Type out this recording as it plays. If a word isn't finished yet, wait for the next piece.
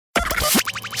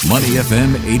Money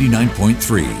FM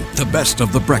 89.3, the best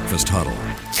of the breakfast huddle.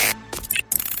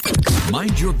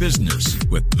 Mind your business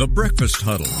with the breakfast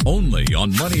huddle, only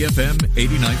on Money FM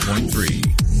 89.3.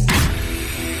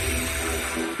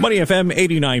 Money FM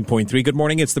 89.3. Good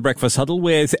morning. It's the Breakfast Huddle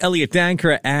with Elliot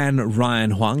Danker and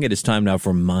Ryan Huang. It is time now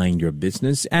for Mind Your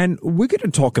Business. And we're going to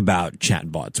talk about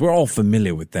chatbots. We're all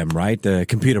familiar with them, right? The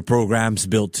computer programs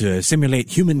built to simulate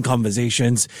human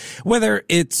conversations, whether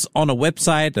it's on a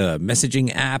website, a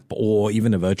messaging app, or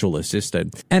even a virtual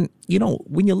assistant. And, you know,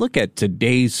 when you look at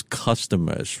today's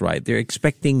customers, right, they're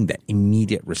expecting that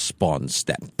immediate response,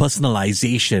 that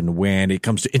personalization when it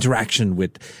comes to interaction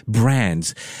with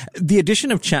brands. The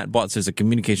addition of chatbots as a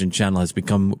communication channel has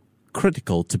become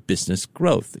critical to business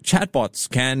growth. Chatbots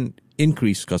can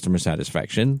increase customer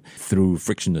satisfaction through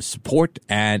frictionless support,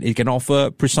 and it can offer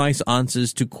precise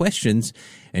answers to questions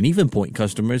and even point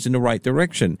customers in the right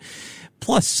direction.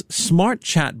 Plus, smart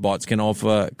chatbots can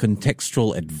offer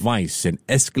contextual advice and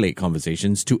escalate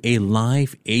conversations to a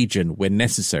live agent when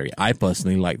necessary. I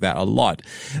personally like that a lot.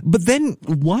 But then,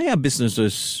 why are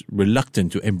businesses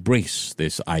reluctant to embrace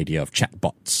this idea of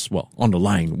chatbots? Well, on the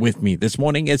line with me this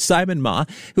morning is Simon Ma,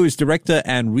 who is Director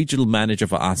and Regional Manager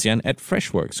for ASEAN at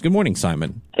Freshworks. Good morning,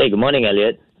 Simon. Hey, good morning,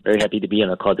 Elliot. Very happy to be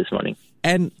on a call this morning.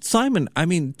 And Simon, I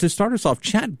mean, to start us off,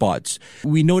 chatbots,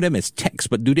 we know them as text,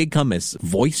 but do they come as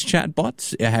voice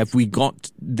chatbots? Have we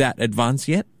got that advanced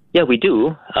yet? Yeah, we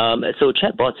do. So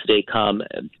chatbots, they come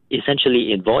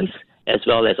essentially in voice as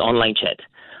well as online chat.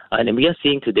 And we are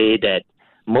seeing today that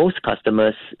most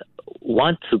customers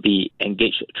want to be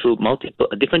engaged through multiple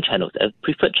different channels, a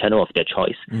preferred channel of their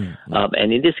choice.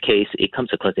 And in this case, it comes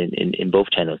across in both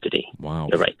channels today. Wow.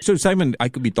 You're right. So, Simon, I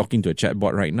could be talking to a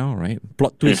chatbot right now, right?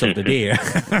 Plot twist of the day.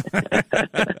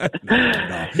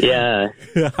 Yeah.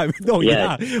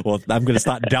 Well, I'm going to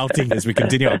start doubting as we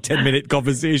continue our 10-minute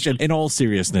conversation. In all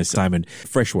seriousness, Simon,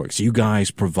 Freshworks, you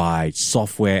guys provide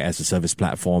software as a service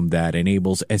platform that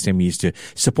enables SMEs to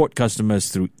support customers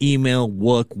through email,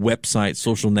 work, websites,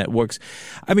 social networks.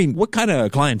 I mean, what kind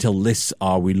of clientele lists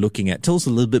are we looking at? Tell us a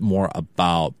little bit more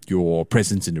about your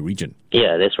presence in the region.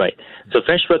 Yeah, that's right. So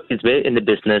Freshworks is very in the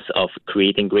business of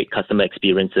creating great customer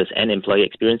experiences and employee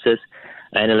experiences.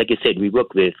 And like you said, we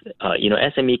work with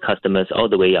SME customers all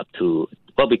the way up to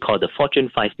what we call the Fortune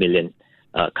 5 million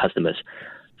customers.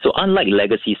 So unlike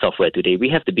legacy software today, we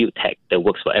have to build tech that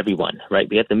works for everyone, right?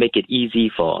 We have to make it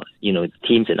easy for,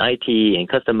 teams in IT and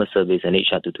customer service and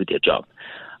HR to do their job.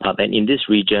 And in this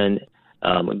region,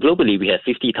 globally, we have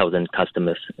 50,000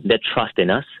 customers that trust in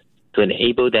us to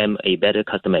enable them a better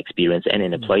customer experience and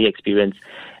an employee experience.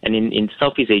 And in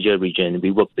Southeast Asia region, we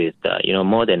work with,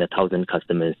 more than 1,000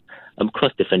 customers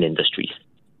across different industries.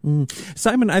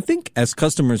 Simon, I think as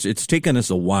customers, it's taken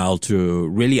us a while to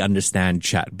really understand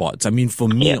chatbots. I mean, for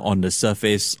me, on the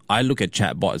surface, I look at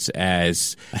chatbots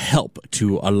as help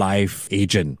to a live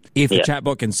agent. If the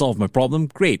chatbot can solve my problem,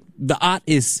 great. The art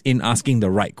is in asking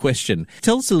the right question.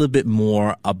 Tell us a little bit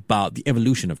more about the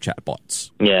evolution of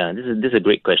chatbots. Yeah, this is a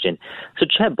great question. So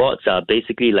chatbots are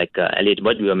basically like, Elliot,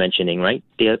 what you were mentioning, right?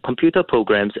 They are computer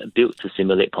programs built to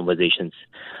simulate conversations.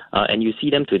 And you see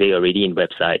them today already in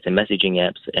websites and messaging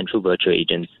apps and through virtual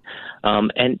agents.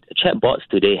 And chatbots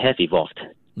today have evolved.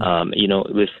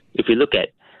 If we look at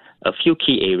a few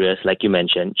key areas, like you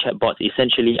mentioned, chatbots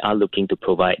essentially are looking to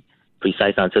provide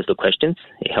precise answers to questions.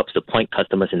 It helps to point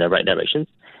customers in the right directions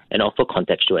and offer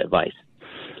contextual advice.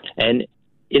 And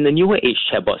in the newer age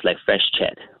chatbots like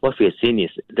FreshChat, what we have seen is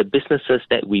the businesses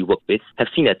that we work with have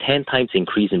seen a 10 times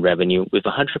increase in revenue with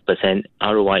 100%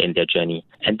 ROI in their journey.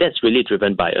 And that's really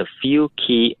driven by a few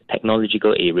key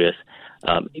technological areas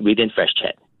within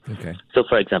FreshChat. Okay. So,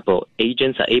 for example,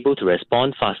 agents are able to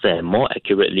respond faster and more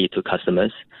accurately to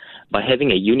customers by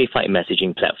having a unified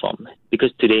messaging platform.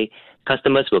 Because today,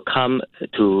 customers will come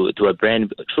to a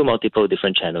brand through multiple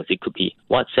different channels. It could be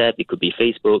WhatsApp, it could be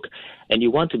Facebook, and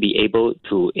you want to be able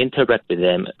to interact with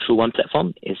them through one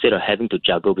platform instead of having to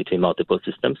juggle between multiple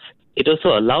systems. It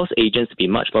also allows agents to be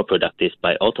much more productive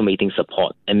by automating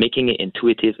support and making it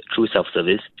intuitive through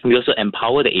self-service. We also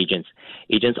empower the agents.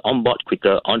 Agents onboard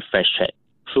quicker on FreshChat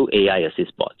through AI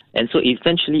assist bots. And so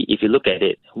essentially, if you look at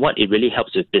it, what it really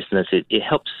helps with businesses, it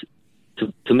helps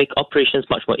to make operations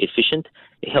much more efficient.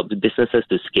 It helps businesses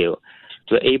to scale,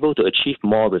 to be able to achieve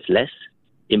more with less,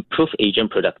 improve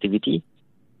agent productivity,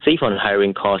 save on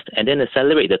hiring costs, and then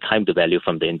accelerate the time to value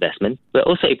from the investment. We're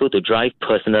also able to drive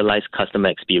personalized customer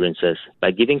experiences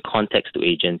by giving context to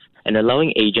agents and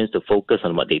allowing agents to focus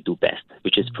on what they do best,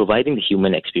 which is providing the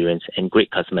human experience and great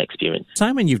customer experience.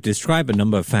 Simon, you've described a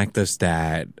number of factors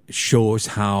that shows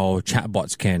how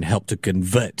chatbots can help to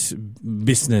convert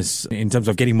business in terms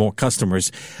of getting more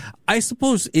customers. I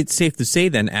suppose it's safe to say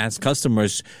then, as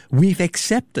customers, we've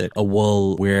accepted a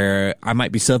world where I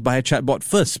might be served by a chatbot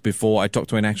first before I talk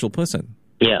to an actual person.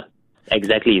 Yeah,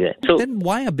 exactly that. So then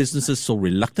why are businesses so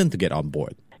reluctant to get on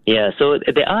board? Yeah, so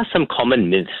there are some common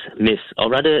myths, or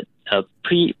rather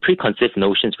preconceived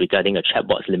notions regarding a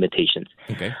chatbot's limitations.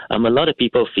 Okay. A lot of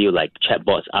people feel like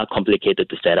chatbots are complicated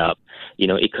to set up.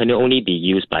 It can only be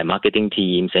used by marketing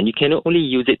teams, and you can only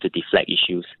use it to deflect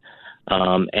issues.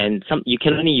 And you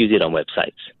can only use it on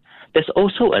websites. There's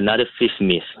also another fifth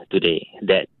myth today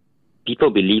that people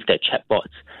believe that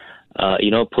chatbots,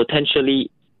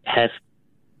 potentially have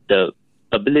the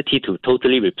ability to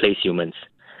totally replace humans.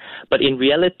 But in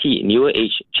reality, newer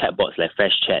age chatbots like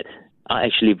FreshChat are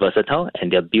actually versatile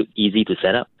and they're built easy to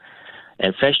set up.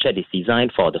 And FreshChat is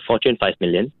designed for the Fortune 5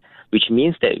 million, which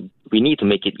means that we need to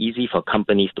make it easy for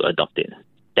companies to adopt it.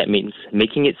 That means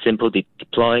making it simple to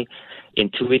deploy,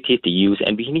 intuitive to use,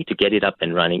 and we need to get it up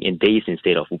and running in days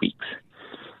instead of weeks.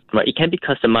 Right? It can be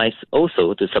customized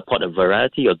also to support a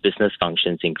variety of business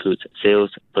functions, includes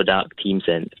sales, product, teams,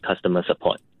 and customer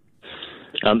support.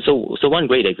 So one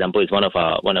great example is one of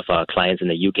our clients in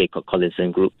the UK called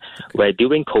Collinson Group, where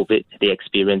during COVID they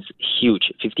experienced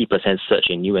huge 50% surge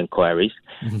in new inquiries,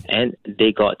 and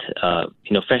they got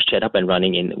FreshChat up and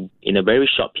running in a very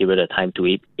short period of time to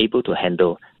be able to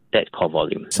handle that call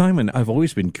volume. Simon, I've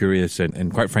always been curious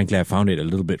and quite frankly, I found it a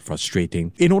little bit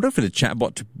frustrating. In order for the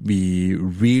chatbot to be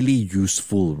really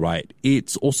useful, right,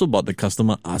 it's also about the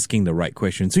customer asking the right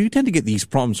question. So you tend to get these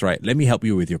prompts, right? Let me help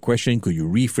you with your question. Could you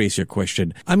rephrase your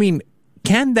question? I mean,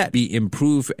 can that be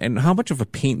improved, and how much of a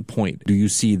pain point do you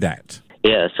see that?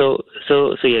 Yeah, so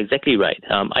you're exactly right.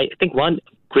 I think one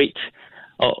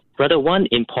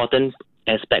important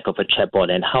aspect of a chatbot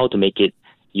and how to make it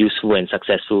useful and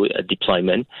successful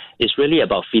deployment is really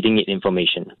about feeding it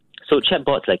information. So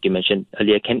chatbots, like you mentioned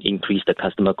earlier, can increase the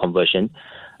customer conversion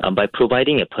by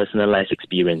providing a personalized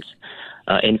experience.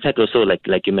 In fact, also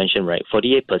like you mentioned, right,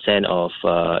 48% of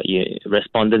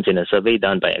respondents in a survey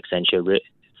done by Accenture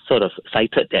sort of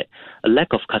cited that a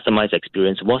lack of customized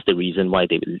experience was the reason why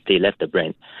they left the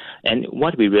brand. And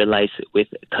what we realized with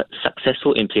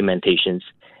successful implementations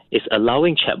is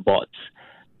allowing chatbots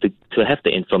to have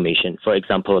the information. For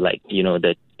example, like,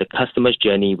 the customer's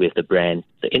journey with the brand,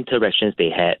 the interactions they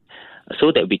had,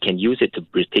 so that we can use it to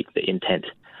predict the intent.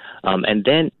 And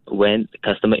then when the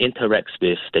customer interacts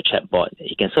with the chatbot,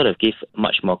 it can sort of give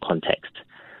much more context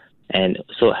and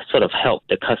so sort of help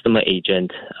the customer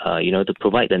agent, to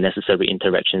provide the necessary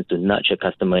interactions to nudge a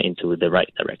customer into the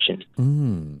right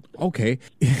direction. Okay.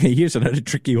 Here's another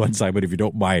tricky one, Simon, if you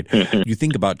don't mind. You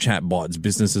think about chatbots,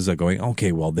 businesses are going,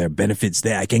 okay, well, there are benefits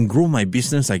there. I can grow my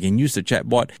business. I can use the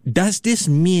chatbot. Does this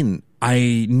mean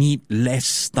I need less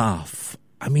staff?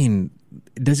 I mean,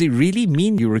 does it really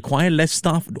mean you require less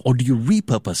staff, or do you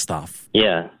repurpose staff?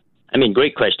 Yeah. I mean,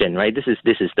 great question, right? This is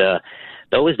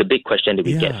always the big question that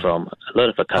we get from a lot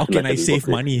of our customers. How can I save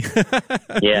money?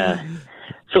 Yeah.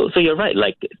 So you're right.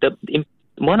 Like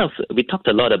we talked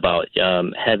a lot about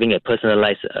having a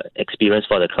personalized experience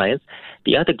for the clients.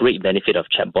 The other great benefit of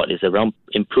chatbot is around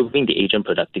improving the agent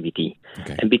productivity.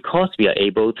 Okay. And because we are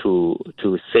able to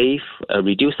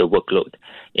reduce the workload.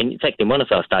 In fact, in one of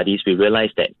our studies, we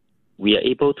realized that we are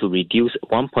able to reduce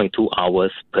 1.2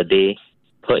 hours per day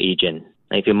per agent.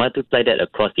 And if you multiply that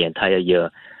across the entire year,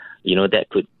 that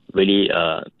could really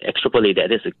extrapolate that.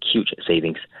 There's a huge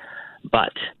savings.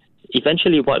 But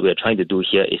eventually what we're trying to do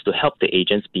here is to help the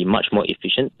agents be much more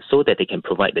efficient so that they can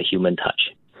provide the human touch.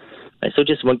 And so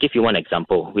just want to give you one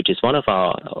example, which is one of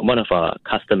our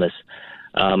customers,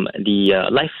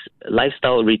 the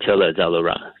lifestyle retailer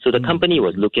Zalora. So the company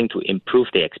was looking to improve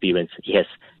their experience. It has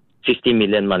 50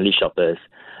 million monthly shoppers,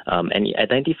 and it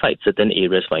identified certain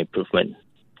areas for improvement.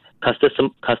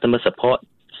 Customer support,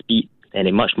 speed, and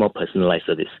a much more personalized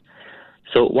service.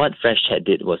 So what FreshChat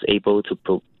did was able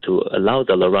to allow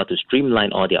Zalora to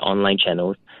streamline all their online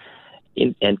channels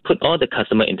and put all the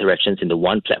customer interactions into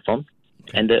one platform.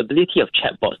 And the ability of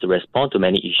chatbots to respond to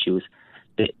many issues,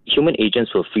 the human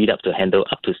agents were freed up to handle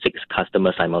up to 6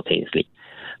 customers simultaneously.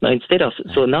 Now,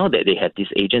 now that they have these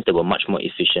agents that were much more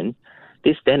efficient,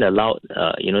 this then allowed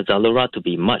Zalora to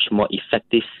be much more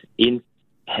effective in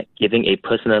giving a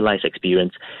personalized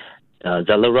experience.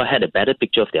 Zalora had a better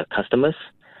picture of their customers,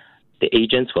 the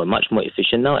agents were much more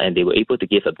efficient now, and they were able to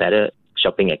give a better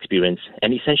shopping experience.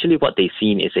 And essentially what they've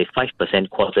seen is a 5%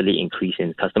 quarterly increase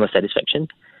in customer satisfaction,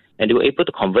 and they were able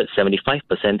to convert 75%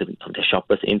 of the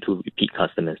shoppers into repeat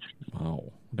customers. Wow.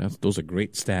 Those are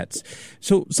great stats.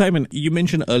 So, Simon, you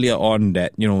mentioned earlier on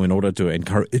that, in order to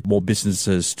encourage more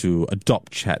businesses to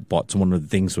adopt chatbots, one of the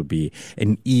things would be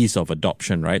an ease of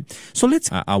adoption, right? So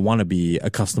I want to be a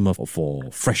customer for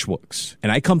Freshworks, and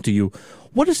I come to you.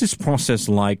 What is this process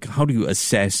like? How do you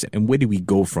assess, and where do we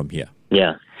go from here?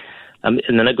 Yeah,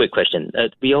 another great question.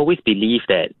 We always believe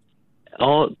that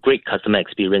all great customer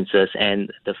experiences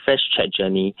and the Fresh Chat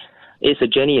journey is a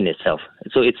journey in itself.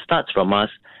 So it starts from us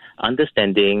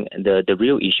understanding the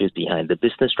real issues behind, the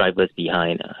business drivers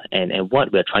behind, and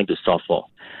what we're trying to solve for.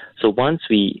 So once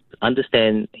we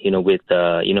understand, with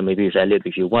maybe with Elliot,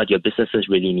 with you, what your businesses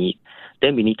really need,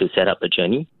 then we need to set up a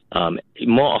journey.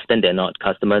 More often than not,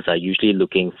 customers are usually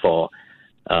looking for,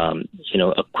 a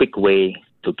quick way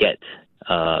to get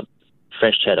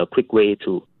Fresh Chat, a quick way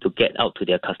to get out to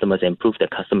their customers and improve their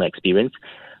customer experience.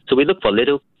 So we look for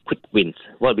little quick wins,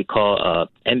 what we call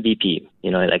MVP.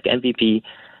 Like MVP,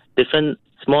 different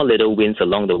small little wins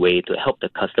along the way to help the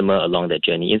customer along their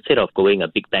journey instead of going a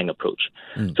big bang approach.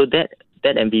 So that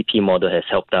MVP model has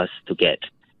helped us to get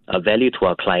value to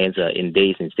our clients in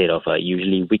days instead of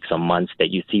usually weeks or months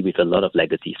that you see with a lot of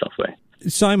legacy software.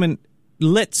 Simon,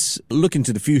 let's look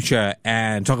into the future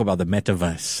and talk about the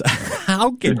metaverse.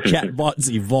 How can chatbots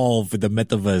evolve with the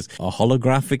metaverse? A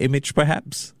holographic image,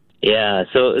 perhaps? Yeah,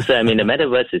 so the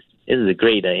metaverse is a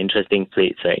great, interesting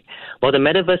place, right? While the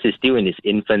metaverse is still in its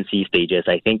infancy stages,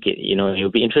 I think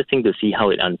it'll be interesting to see how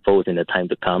it unfolds in the time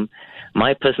to come.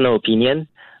 My personal opinion,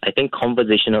 I think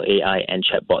conversational AI and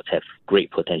chatbots have great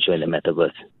potential in the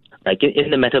metaverse. Like in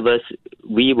the metaverse,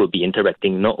 we will be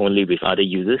interacting not only with other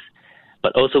users,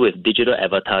 but also with digital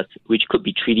avatars, which could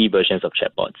be 3D versions of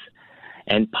chatbots,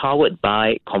 and powered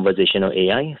by conversational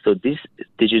AI. So these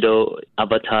digital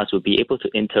avatars will be able to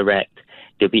interact.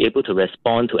 They'll be able to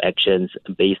respond to actions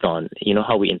based on,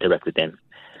 how we interact with them.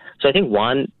 So I think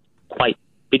one quite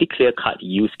pretty clear-cut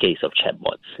use case of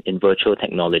chatbots in virtual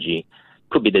technology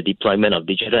could be the deployment of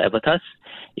digital avatars.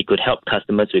 It could help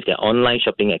customers with their online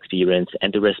shopping experience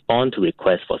and to respond to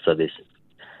requests for service.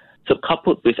 So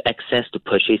coupled with access to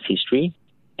purchase history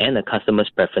and the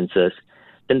customer's preferences,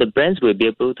 then the brands will be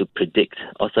able to predict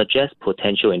or suggest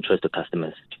potential interest to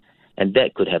customers. And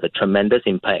that could have a tremendous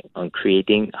impact on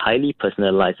creating highly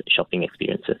personalized shopping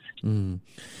experiences.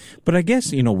 But I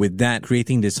guess, with that,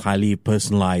 creating this highly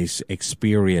personalized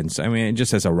experience,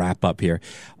 just as a wrap up here,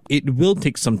 it will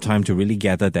take some time to really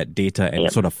gather that data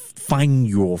and sort of find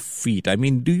your feet.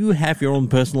 Do you have your own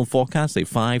personal forecast, say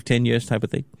 5-10 years type of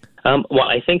thing? Well,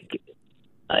 I think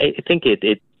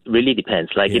it really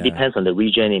depends. It depends on the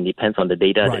region, it depends on the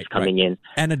data that's coming in.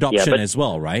 And adoption as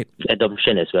well, right?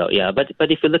 Adoption as well, yeah. But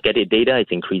if you look at it, data is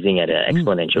increasing at an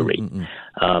exponential rate.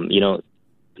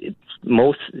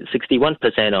 Most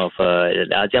 61% of the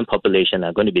ASEAN population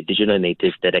are going to be digital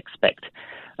natives that expect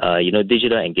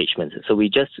digital engagement. So we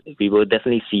will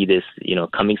definitely see this,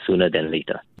 coming sooner than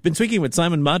later. Been speaking with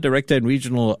Simon Ma, Director and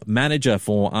Regional Manager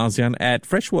for ASEAN at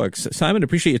Freshworks. Simon,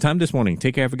 appreciate your time this morning.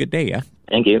 Take care. Have a good day, yeah?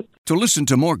 Thank you. To listen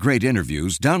to more great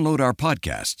interviews, download our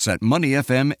podcasts at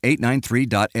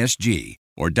moneyfm893.sg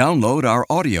or download our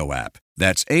audio app.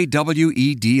 That's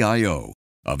AWEDIO.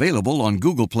 Available on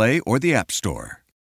Google Play or the App Store.